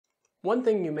One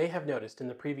thing you may have noticed in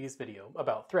the previous video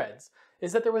about threads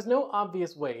is that there was no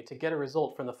obvious way to get a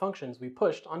result from the functions we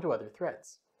pushed onto other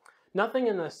threads. Nothing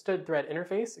in the std_thread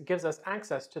interface gives us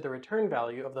access to the return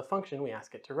value of the function we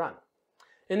ask it to run.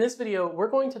 In this video, we're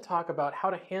going to talk about how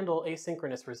to handle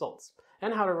asynchronous results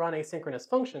and how to run asynchronous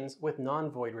functions with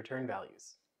non-void return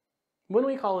values. When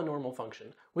we call a normal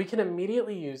function, we can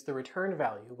immediately use the return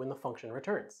value when the function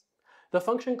returns. The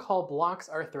function call blocks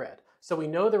our thread, so we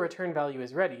know the return value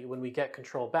is ready when we get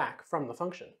control back from the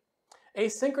function.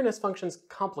 Asynchronous functions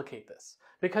complicate this,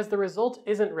 because the result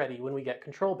isn't ready when we get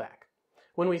control back.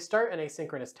 When we start an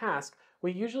asynchronous task,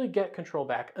 we usually get control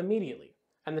back immediately,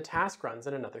 and the task runs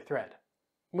in another thread.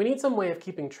 We need some way of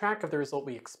keeping track of the result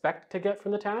we expect to get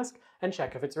from the task and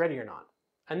check if it's ready or not.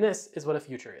 And this is what a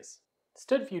future is.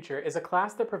 std_future is a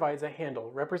class that provides a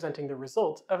handle representing the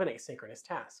result of an asynchronous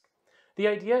task. The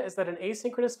idea is that an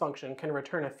asynchronous function can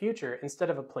return a future instead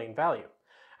of a plain value,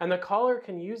 and the caller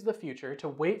can use the future to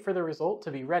wait for the result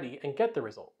to be ready and get the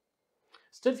result.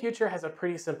 std_future has a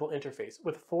pretty simple interface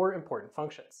with 4 important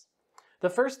functions. The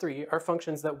first 3 are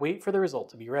functions that wait for the result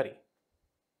to be ready.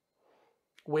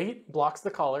 Wait blocks the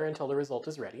caller until the result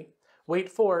is ready. Wait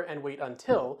for and wait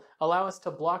until allow us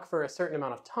to block for a certain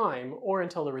amount of time or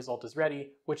until the result is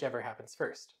ready, whichever happens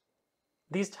first.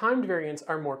 These timed variants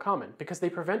are more common because they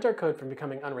prevent our code from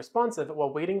becoming unresponsive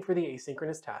while waiting for the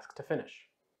asynchronous task to finish.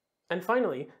 And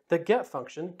finally, the get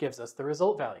function gives us the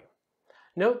result value.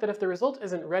 Note that if the result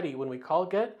isn't ready when we call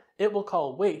get, it will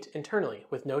call wait internally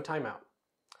with no timeout.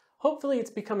 Hopefully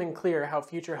it's becoming clear how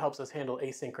future helps us handle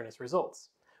asynchronous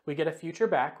results. We get a future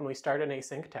back when we start an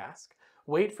async task,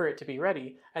 wait for it to be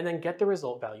ready, and then get the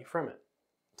result value from it.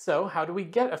 So how do we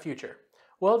get a future?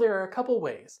 Well, there are a couple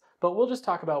ways, but we'll just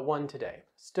talk about one today,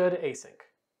 std_async.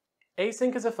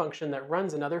 Async is a function that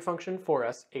runs another function for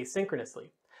us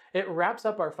asynchronously. It wraps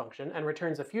up our function and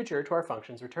returns a future to our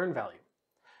function's return value.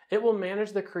 It will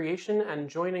manage the creation and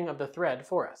joining of the thread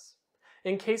for us.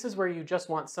 In cases where you just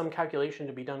want some calculation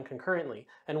to be done concurrently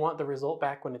and want the result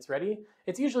back when it's ready,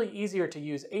 it's usually easier to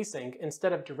use async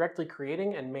instead of directly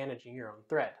creating and managing your own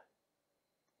thread.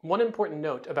 One important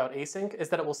note about async is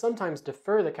that it will sometimes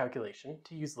defer the calculation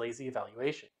to use lazy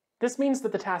evaluation. This means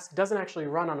that the task doesn't actually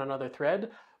run on another thread,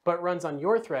 but runs on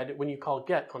your thread when you call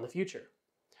get on the future.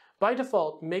 By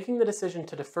default, making the decision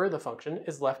to defer the function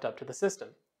is left up to the system.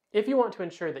 If you want to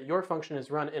ensure that your function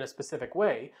is run in a specific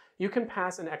way, you can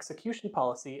pass an execution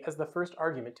policy as the first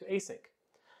argument to async.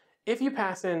 If you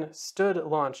pass in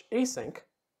std_launch async,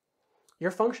 your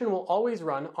function will always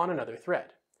run on another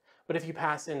thread. But if you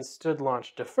pass in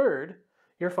std_launch deferred,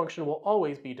 your function will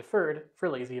always be deferred for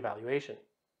lazy evaluation.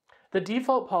 The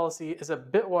default policy is a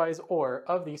bitwise OR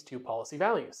of these 2 policy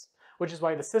values, which is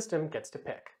why the system gets to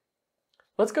pick.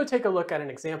 Let's go take a look at an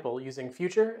example using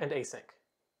future and async.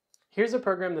 Here's a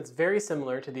program that's very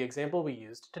similar to the example we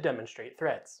used to demonstrate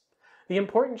threads. The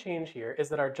important change here is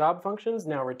that our job functions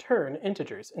now return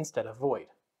integers instead of void.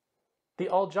 The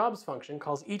alljobs function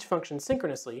calls each function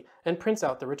synchronously and prints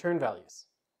out the return values.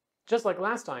 Just like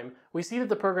last time, we see that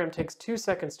the program takes 2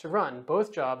 seconds to run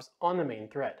both jobs on the main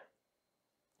thread.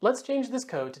 Let's change this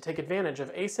code to take advantage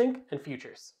of async and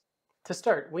futures. To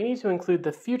start, we need to include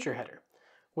the future header,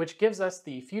 which gives us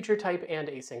the future type and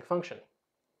async function.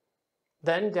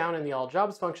 Then, down in the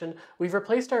alljobs function, we've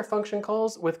replaced our function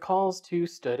calls with calls to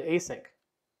std_async.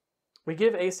 We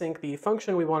give async the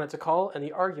function we want it to call and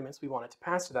the arguments we want it to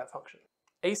pass to that function.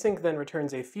 Async then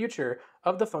returns a future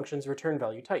of the function's return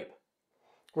value type.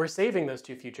 We're saving those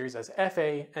 2 futures as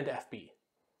fa and fb.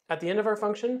 At the end of our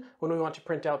function, when we want to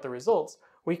print out the results,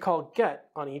 we call get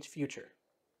on each future.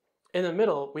 In the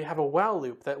middle, we have a while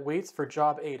loop that waits for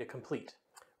job A to complete.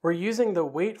 We're using the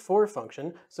waitFor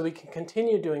function so we can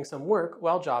continue doing some work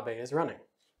while job A is running.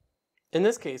 In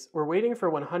this case, we're waiting for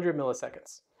 100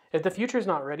 milliseconds. If the future is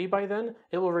not ready by then,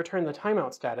 it will return the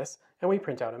timeout status and we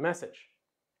print out a message.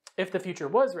 If the future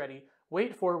was ready,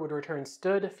 waitFor would return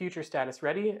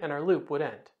std_future_status_ready and our loop would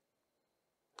end.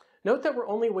 Note that we're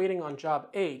only waiting on job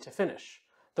A to finish.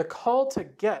 The call to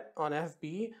get on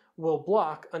FB will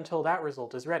block until that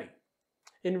result is ready.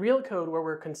 In real code where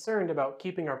we're concerned about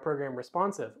keeping our program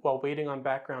responsive while waiting on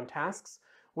background tasks,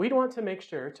 we'd want to make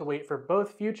sure to wait for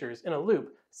both futures in a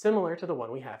loop similar to the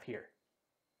one we have here.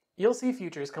 You'll see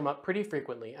futures come up pretty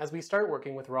frequently as we start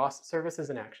working with ROS services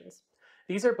and actions.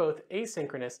 These are both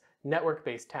asynchronous,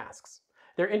 network-based tasks.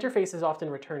 Their interfaces often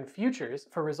return futures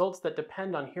for results that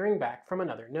depend on hearing back from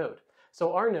another node,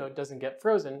 so our node doesn't get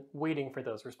frozen waiting for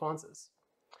those responses.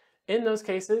 In those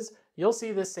cases, you'll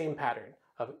see this same pattern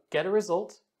of get a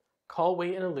result, call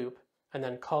wait in a loop, and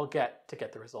then call get to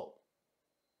get the result.